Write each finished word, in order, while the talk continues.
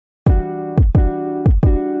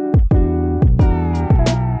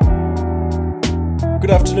Good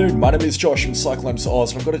afternoon, my name is Josh from Cyclones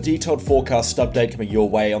Oz, and I've got a detailed forecast update coming your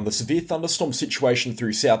way on the severe thunderstorm situation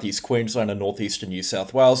through southeast Queensland and northeastern New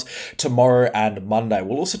South Wales tomorrow and Monday.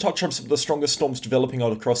 We'll also touch on some of the strongest storms developing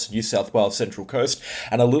across the New South Wales Central Coast,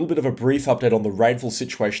 and a little bit of a brief update on the rainfall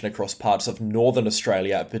situation across parts of northern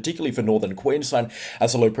Australia, particularly for northern Queensland,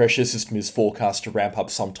 as a low pressure system is forecast to ramp up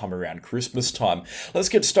sometime around Christmas time. Let's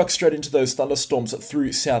get stuck straight into those thunderstorms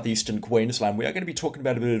through southeastern Queensland. We are going to be talking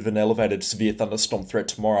about a bit of an elevated severe thunderstorm threat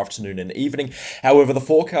tomorrow afternoon and evening. However, the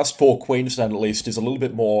forecast for Queensland at least is a little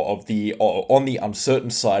bit more of the on the uncertain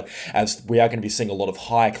side, as we are going to be seeing a lot of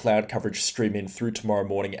high cloud coverage stream in through tomorrow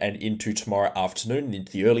morning and into tomorrow afternoon and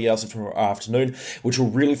into the early hours of tomorrow afternoon, which will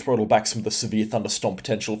really throttle back some of the severe thunderstorm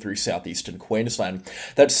potential through southeastern Queensland.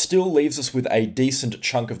 That still leaves us with a decent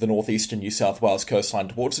chunk of the northeastern New South Wales coastline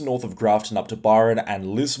towards the north of Grafton up to Byron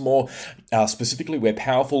and Lismore, specifically where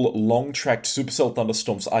powerful long-tracked supercell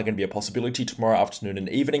thunderstorms are going to be a possibility tomorrow afternoon and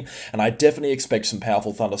evening, and I definitely expect some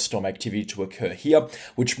powerful thunderstorm activity to occur here,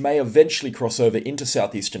 which may eventually cross over into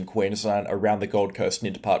southeastern Queensland around the Gold Coast and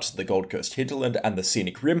into parts of the Gold Coast hinterland and the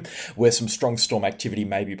Scenic Rim, where some strong storm activity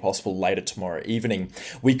may be possible later tomorrow evening.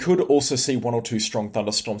 We could also see one or two strong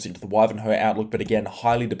thunderstorms into the Ivanhoe outlook, but again,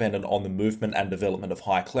 highly dependent on the movement and development of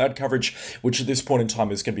high cloud coverage, which at this point in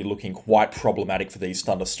time is going to be looking quite problematic for these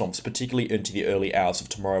thunderstorms, particularly into the early hours of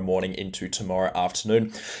tomorrow morning into tomorrow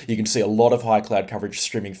afternoon. You can see a lot of high cloud coverage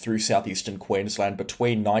streaming through southeastern Queensland,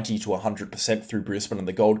 between 90 to 100% through Brisbane and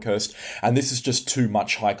the Gold Coast, and this is just too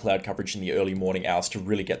much high cloud coverage in the early morning hours to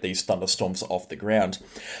really get these thunderstorms off the ground.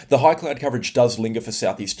 The high cloud coverage does linger for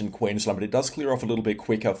southeastern Queensland, but it does clear off a little bit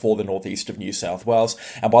quicker for the northeast of New South Wales,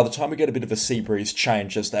 and by the time we get a bit of a sea breeze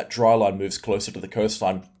change as that dry line moves closer to the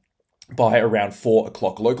coastline, by around 4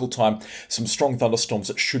 o'clock local time, some strong thunderstorms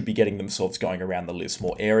that should be getting themselves going around the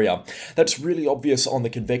Lismore area. That's really obvious on the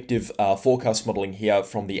convective forecast modelling here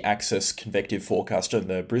from the Access Convective Forecaster in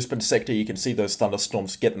the Brisbane sector. You can see those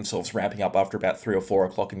thunderstorms get themselves ramping up after about 3 or 4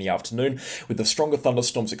 o'clock in the afternoon, with the stronger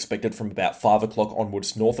thunderstorms expected from about 5 o'clock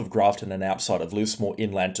onwards north of Grafton and outside of Lismore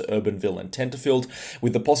inland to Urbanville and Tenterfield,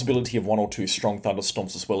 with the possibility of 1 or 2 strong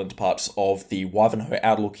thunderstorms as well into parts of the Ivanhoe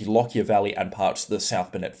outlook, Lockyer Valley and parts of the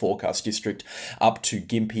South Burnett forecast district up to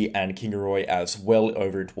Gympie and Kingaroy as well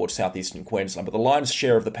over towards southeastern Queensland. But the lion's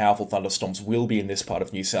share of the powerful thunderstorms will be in this part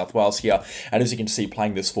of New South Wales here, and as you can see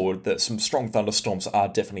playing this forward, that some strong thunderstorms are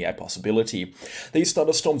definitely a possibility. These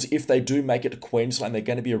thunderstorms, if they do make it to Queensland, they're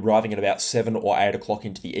going to be arriving at about 7 or 8 o'clock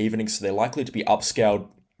into the evening, so they're likely to be upscaled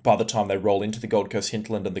by the time they roll into the Gold Coast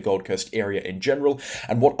hinterland and the Gold Coast area in general.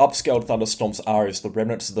 And what upscaled thunderstorms are is the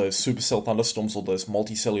remnants of those supercell thunderstorms or those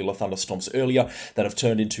multicellular thunderstorms earlier that have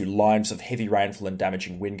turned into lines of heavy rainfall and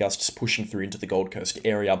damaging wind gusts pushing through into the Gold Coast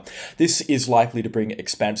area. This is likely to bring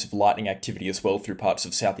expansive lightning activity as well through parts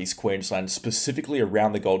of southeast Queensland, specifically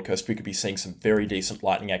around the Gold Coast. We could be seeing some very decent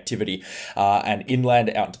lightning activity, and inland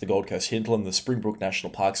out into the Gold Coast hinterland, the Springbrook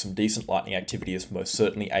National Park, some decent lightning activity is most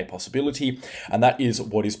certainly a possibility, and that is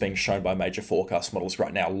what is being shown by major forecast models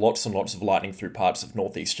right now. Lots and lots of lightning through parts of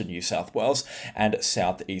northeastern New South Wales and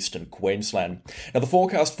southeastern Queensland. Now, the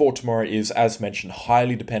forecast for tomorrow is, as mentioned,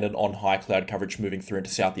 highly dependent on high cloud coverage moving through into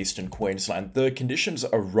southeastern Queensland. The conditions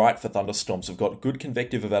are right for thunderstorms. We've got good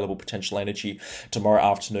convective available potential energy tomorrow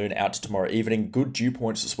afternoon out to tomorrow evening. Good dew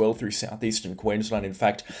points as well through southeastern Queensland. In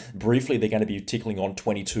fact, briefly, they're going to be tickling on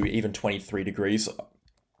 22, even 23 degrees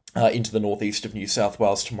into the northeast of New South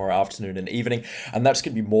Wales tomorrow afternoon and evening, and that's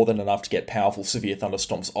going to be more than enough to get powerful severe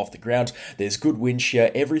thunderstorms off the ground. There's good wind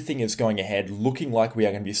shear, everything is going ahead, looking like we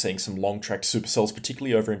are going to be seeing some long-tracked supercells,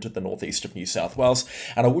 particularly over into the northeast of New South Wales,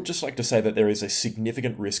 and I would just like to say that there is a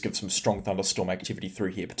significant risk of some strong thunderstorm activity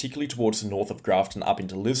through here, particularly towards the north of Grafton up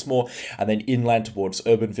into Lismore, and then inland towards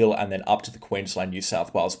Urbanville, and then up to the Queensland-New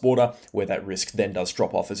South Wales border, where that risk then does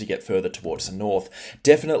drop off as you get further towards the north.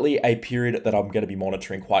 Definitely a period that I'm going to be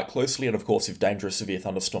monitoring quite closely, and of course if dangerous severe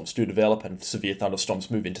thunderstorms do develop and severe thunderstorms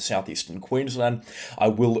move into southeastern Queensland, I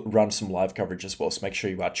will run some live coverage as well, so make sure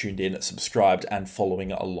you are tuned in, subscribed and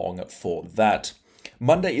following along for that.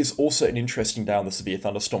 Monday is also an interesting day on the severe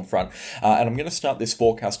thunderstorm front, and I'm going to start this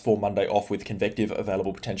forecast for Monday off with convective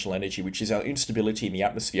available potential energy, which is our instability in the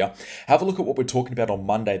atmosphere. Have a look at what we're talking about on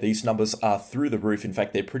Monday. These numbers are through the roof. In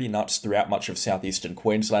fact, they're pretty nuts throughout much of southeastern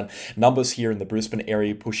Queensland. Numbers here in the Brisbane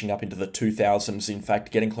area pushing up into the 2000s, in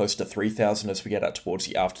fact, getting close to 3000 as we get out towards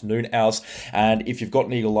the afternoon hours. And if you've got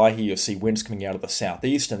an eagle eye here, you'll see winds coming out of the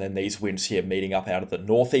southeast, and then these winds here meeting up out of the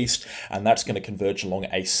northeast, and that's going to converge along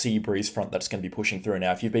a sea breeze front that's going to be pushing through through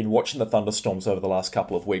now. If you've been watching the thunderstorms over the last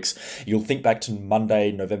couple of weeks, you'll think back to Monday,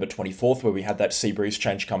 November 24th, where we had that sea breeze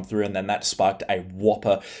change come through, and then that sparked a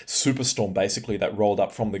whopper superstorm, basically, that rolled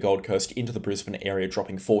up from the Gold Coast into the Brisbane area,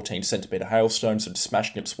 dropping 14-centimetre hailstones and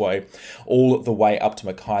smashing its way all the way up to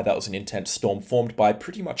Mackay. That was an intense storm formed by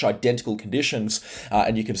pretty much identical conditions,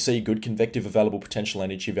 and you can see good convective available potential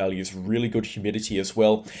energy values, really good humidity as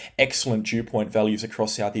well, excellent dew point values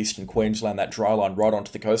across southeastern Queensland, that dry line right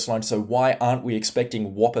onto the coastline. So why aren't we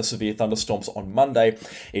expecting whopper severe thunderstorms on Monday?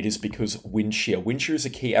 It is because wind shear. Wind shear is a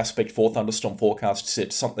key aspect for thunderstorm forecasts.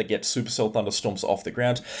 It's something that gets supercell thunderstorms off the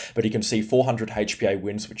ground, but you can see 400 HPA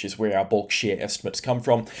winds, which is where our bulk shear estimates come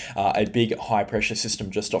from, a big high pressure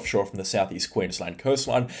system just offshore from the southeast Queensland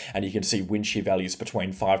coastline, and you can see wind shear values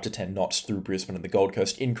between 5 to 10 knots through Brisbane and the Gold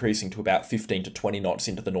Coast, increasing to about 15 to 20 knots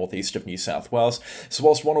into the northeast of New South Wales. So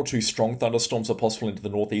whilst one or two strong thunderstorms are possible into the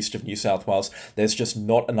northeast of New South Wales, there's just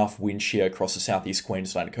not enough wind shear across the southeast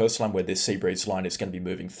Queensland coastline where this sea breeze line is going to be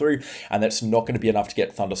moving through, and that's not going to be enough to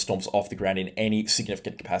get thunderstorms off the ground in any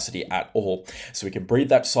significant capacity at all. So we can breathe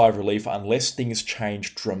that sigh of relief. Unless things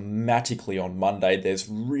change dramatically on Monday, there's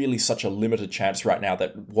really such a limited chance right now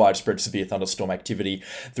that widespread severe thunderstorm activity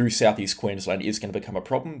through southeast Queensland is going to become a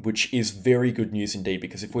problem, which is very good news indeed,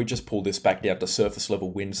 because if we just pull this back down to surface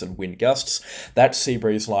level winds and wind gusts, that sea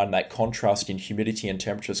breeze line, that contrast in humidity and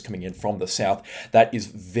temperatures coming in from the south, that is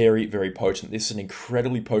very, very potent. This is an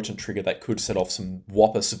incredibly potent trigger that could set off some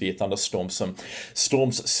whopper severe thunderstorms, some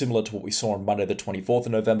storms similar to what we saw on Monday the 24th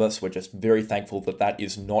of November. So we're just very thankful that that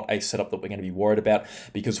is not a setup that we're going to be worried about,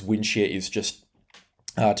 because wind shear is just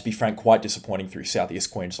to be frank, quite disappointing through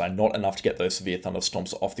southeast Queensland. Not enough to get those severe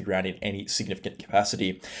thunderstorms off the ground in any significant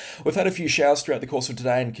capacity. We've had a few showers throughout the course of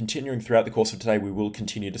today, and continuing throughout the course of today, we will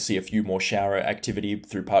continue to see a few more shower activity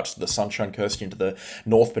through parts of the Sunshine Coast into the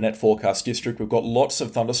North Burnett forecast district. We've got lots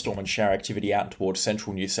of thunderstorm and shower activity out towards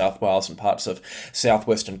central New South Wales and parts of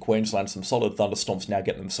southwestern Queensland. Some solid thunderstorms now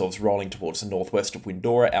getting themselves rolling towards the northwest of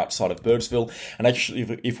Windora, outside of Birdsville. And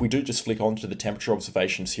actually, if we do just flick on to the temperature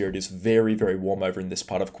observations here, it is very, very warm over in this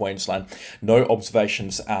part of Queensland. No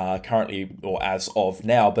observations currently or as of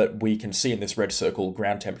now, but we can see in this red circle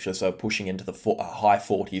ground temperatures are pushing into the high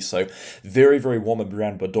 40s, so very, very warm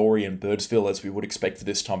around Badori and Birdsville, as we would expect for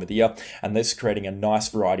this time of the year, and this is creating a nice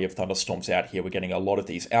variety of thunderstorms out here. We're getting a lot of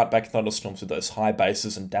these outback thunderstorms with those high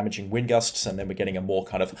bases and damaging wind gusts, and then we're getting a more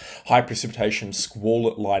kind of high precipitation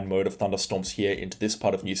squall line mode of thunderstorms here into this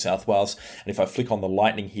part of New South Wales. And if I flick on the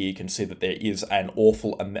lightning here, you can see that there is an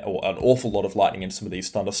awful lot of lightning in some of these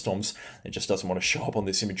thunderstorms. It just doesn't want to show up on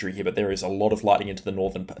this imagery here, but there is a lot of lightning into the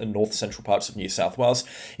north central parts of New South Wales,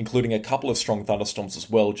 including a couple of strong thunderstorms as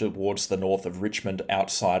well towards the north of Richmond,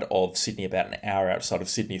 outside of Sydney, about an hour outside of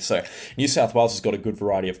Sydney. So New South Wales has got a good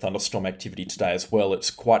variety of thunderstorm activity today as well. It's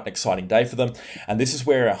quite an exciting day for them, and this is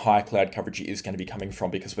where our high cloud coverage is going to be coming from,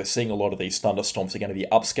 because we're seeing a lot of these thunderstorms are going to be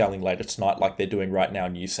upscaling later tonight, like they're doing right now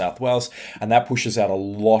in New South Wales, and that pushes out a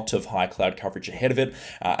lot of high cloud coverage ahead of it,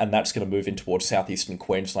 and that's going to move in towards southeastern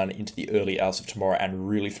Queensland into the early hours of tomorrow and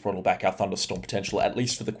really throttle back our thunderstorm potential, at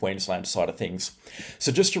least for the Queensland side of things.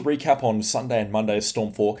 So just to recap on Sunday and Monday's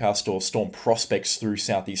storm forecast or storm prospects through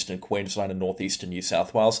southeastern Queensland and northeastern New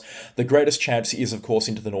South Wales, the greatest chance is, of course,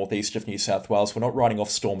 into the northeast of New South Wales. We're not writing off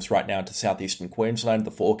storms right now into southeastern Queensland.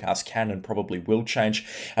 The forecast can and probably will change,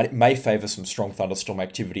 and it may favour some strong thunderstorm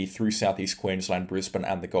activity through southeast Queensland, Brisbane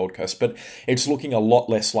and the Gold Coast, but it's looking a lot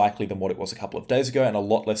less likely than what it was a couple of days ago, and a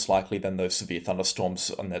lot less likely than those severe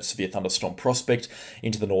thunderstorms on that severe thunderstorm prospect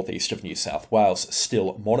into the northeast of New South Wales.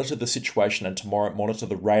 Still, monitor the situation, and tomorrow monitor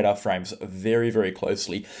the radar frames very, very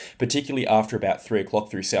closely, particularly after about 3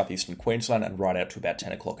 o'clock through southeastern Queensland and right out to about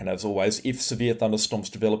 10 o'clock. And as always, if severe thunderstorms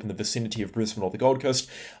develop in the vicinity of Brisbane or the Gold Coast,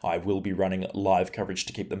 I will be running live coverage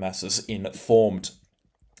to keep the masses informed.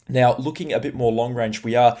 Now, looking a bit more long range,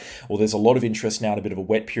 there's a lot of interest now in a bit of a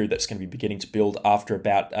wet period that's going to be beginning to build after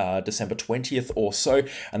about December 20th or so,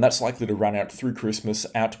 and that's likely to run out through Christmas,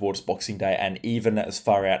 out towards Boxing Day, and even as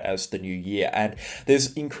far out as the new year. And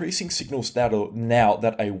there's increasing signals now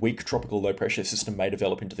that a weak tropical low pressure system may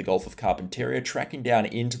develop into the Gulf of Carpentaria, tracking down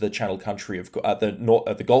into the Channel country of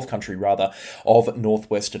the Gulf country of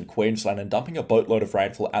northwestern Queensland, and dumping a boatload of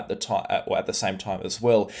rainfall at the same time as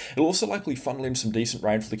well. It'll also likely funnel in some decent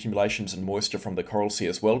rainfall accumulations and moisture from the Coral Sea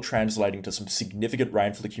as well, translating to some significant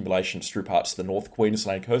rainfall accumulations through parts of the North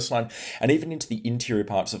Queensland coastline and even into the interior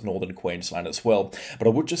parts of northern Queensland as well. But I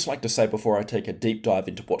would just like to say before I take a deep dive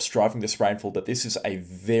into what's driving this rainfall that this is a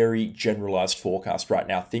very generalised forecast right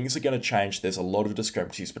now. Things are going to change. There's a lot of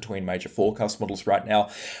discrepancies between major forecast models right now.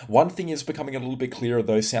 One thing is becoming a little bit clearer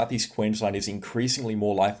though. Southeast Queensland is increasingly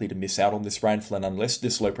more likely to miss out on this rainfall, and unless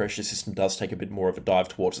this low pressure system does take a bit more of a dive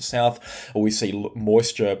towards the south, or we see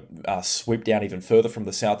moisture sweep down even further from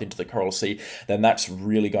the south into the Coral Sea, then that's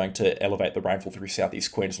really going to elevate the rainfall through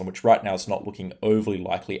Southeast Queensland, which right now is not looking overly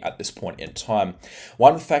likely at this point in time.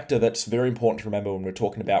 One factor that's very important to remember when we're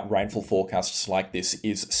talking about rainfall forecasts like this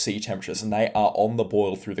is sea temperatures, and they are on the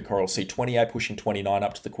boil through the Coral Sea. 28 pushing 29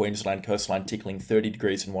 up to the Queensland coastline, tickling 30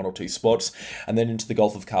 degrees in one or two spots, and then into the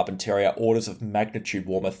Gulf of Carpentaria, orders of magnitude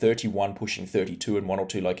warmer, 31 pushing 32 in one or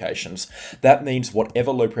two locations. That means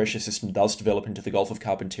whatever low pressure system does develop into the Gulf of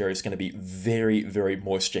Carpentaria is going to be very, very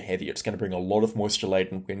moisture heavy. It's going to bring a lot of moisture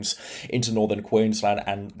laden winds into northern Queensland,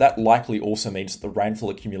 and that likely also means that the rainfall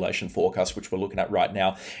accumulation forecast, which we're looking at right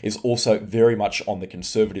now, is also very much on the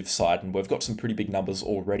conservative side, and we've got some pretty big numbers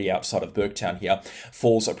already outside of Burketown here.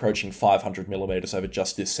 Falls approaching 500 millimeters over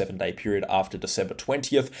just this 7-day period after December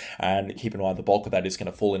 20th, and keep in mind the bulk of that is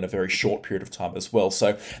going to fall in a very short period of time as well.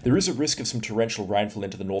 So there is a risk of some torrential rainfall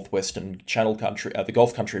into the northwestern channel country, the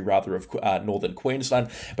Gulf country rather, of northern Queensland,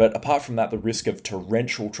 but apart from that, the risk of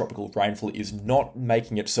torrential tropical rainfall is not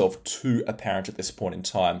making itself too apparent at this point in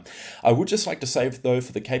time. I would just like to say though,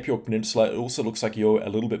 for the Cape York Peninsula, it also looks like you're a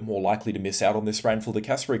little bit more likely to miss out on this rainfall. The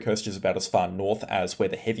Cassowary Coast is about as far north as where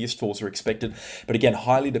the heaviest falls are expected, but again,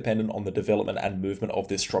 highly dependent on the development and movement of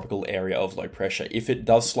this tropical area of low pressure. If it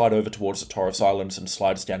does slide over towards the Torres Islands and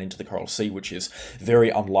slides down into the Coral Sea, which is very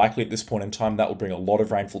unlikely at this point in time, that will bring a lot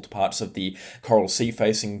of rainfall to parts of the Coral Sea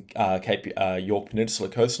facing Cape York Peninsula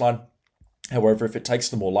coastline. However, if it takes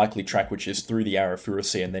the more likely track, which is through the Arafura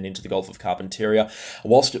Sea and then into the Gulf of Carpentaria,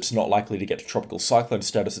 whilst it's not likely to get to tropical cyclone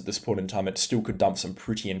status at this point in time, it still could dump some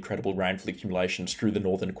pretty incredible rainfall accumulations through the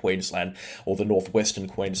northern Queensland or the northwestern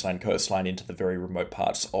Queensland coastline into the very remote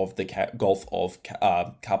parts of the Gulf of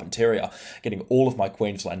Carpentaria. Getting all of my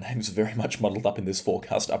Queensland names very much muddled up in this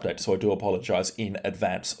forecast update, so I do apologise in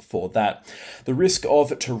advance for that. The risk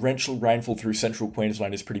of torrential rainfall through central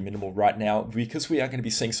Queensland is pretty minimal right now because we are going to be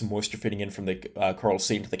seeing some moisture feeding in from the Coral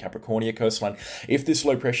Sea into the Capricornia coastline. If this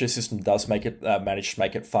low pressure system does manage to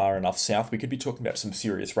make it far enough south, we could be talking about some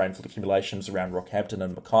serious rainfall accumulations around Rockhampton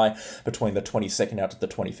and Mackay between the 22nd out to the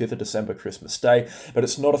 25th of December, Christmas Day, but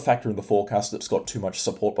it's not a factor in the forecast that's got too much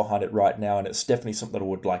support behind it right now, and it's definitely something that I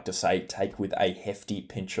would like to say take with a hefty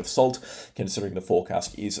pinch of salt, considering the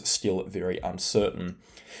forecast is still very uncertain.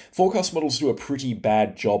 Forecast models do a pretty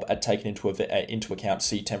bad job at taking into account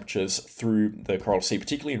sea temperatures through the Coral Sea,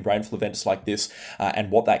 particularly in rainfall events like this,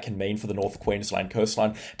 and what that can mean for the North Queensland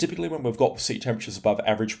coastline. Typically, when we've got sea temperatures above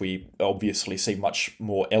average, we obviously see much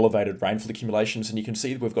more elevated rainfall accumulations, and you can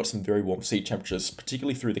see that we've got some very warm sea temperatures,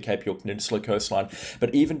 particularly through the Cape York Peninsula coastline,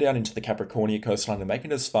 but even down into the Capricornia coastline and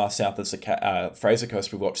making it as far south as the Fraser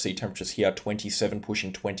Coast, we've got sea temperatures here 27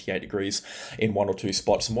 pushing 28 degrees in one or two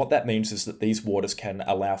spots, and what that means is that these waters can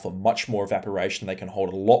allow for much more evaporation. They can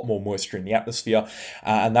hold a lot more moisture in the atmosphere,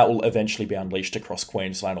 and that will eventually be unleashed across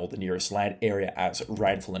Queensland or the nearest land area as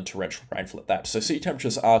rainfall and torrential rainfall at that. So sea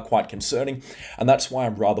temperatures are quite concerning, and that's why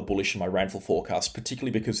I'm rather bullish in my rainfall forecast,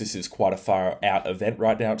 particularly because this is quite a far out event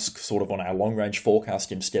right now. It's sort of on our long range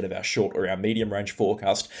forecast instead of our short or our medium range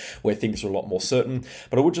forecast, where things are a lot more certain.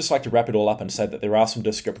 But I would just like to wrap it all up and say that there are some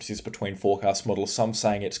discrepancies between forecast models, some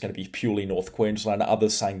saying it's going to be purely North Queensland,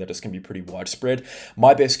 others saying that it's going to be pretty widespread.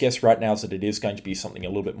 My best guess right now is that it is going to be something a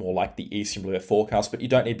little bit more like the Eastern Blue forecast, but you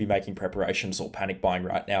don't need to be making preparations or panic buying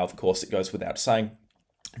right now. Of course, it goes without saying.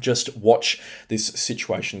 Just watch this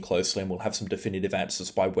situation closely and we'll have some definitive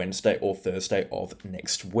answers by Wednesday or Thursday of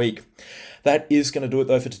next week. That is going to do it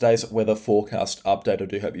though for today's weather forecast update. I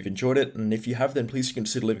do hope you've enjoyed it, and if you have, then please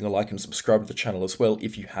consider leaving a like and subscribe to the channel as well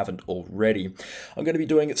if you haven't already. I'm going to be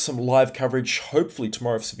doing some live coverage hopefully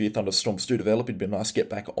tomorrow if severe thunderstorms do develop. It'd be nice to get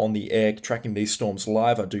back on the air tracking these storms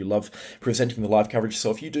live. I do love presenting the live coverage,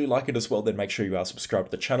 so if you do like it as well, then make sure you are subscribed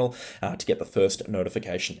to the channel to get the first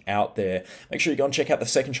notification out there. Make sure you go and check out the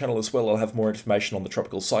second channel as well. I'll have more information on the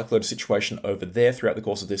tropical cyclone situation over there throughout the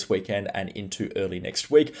course of this weekend and into early next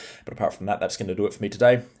week. But apart from that, that's going to do it for me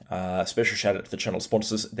today. Special shout out to the channel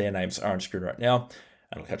sponsors. Their names are on screen right now,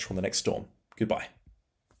 and I'll catch you on the next storm. Goodbye.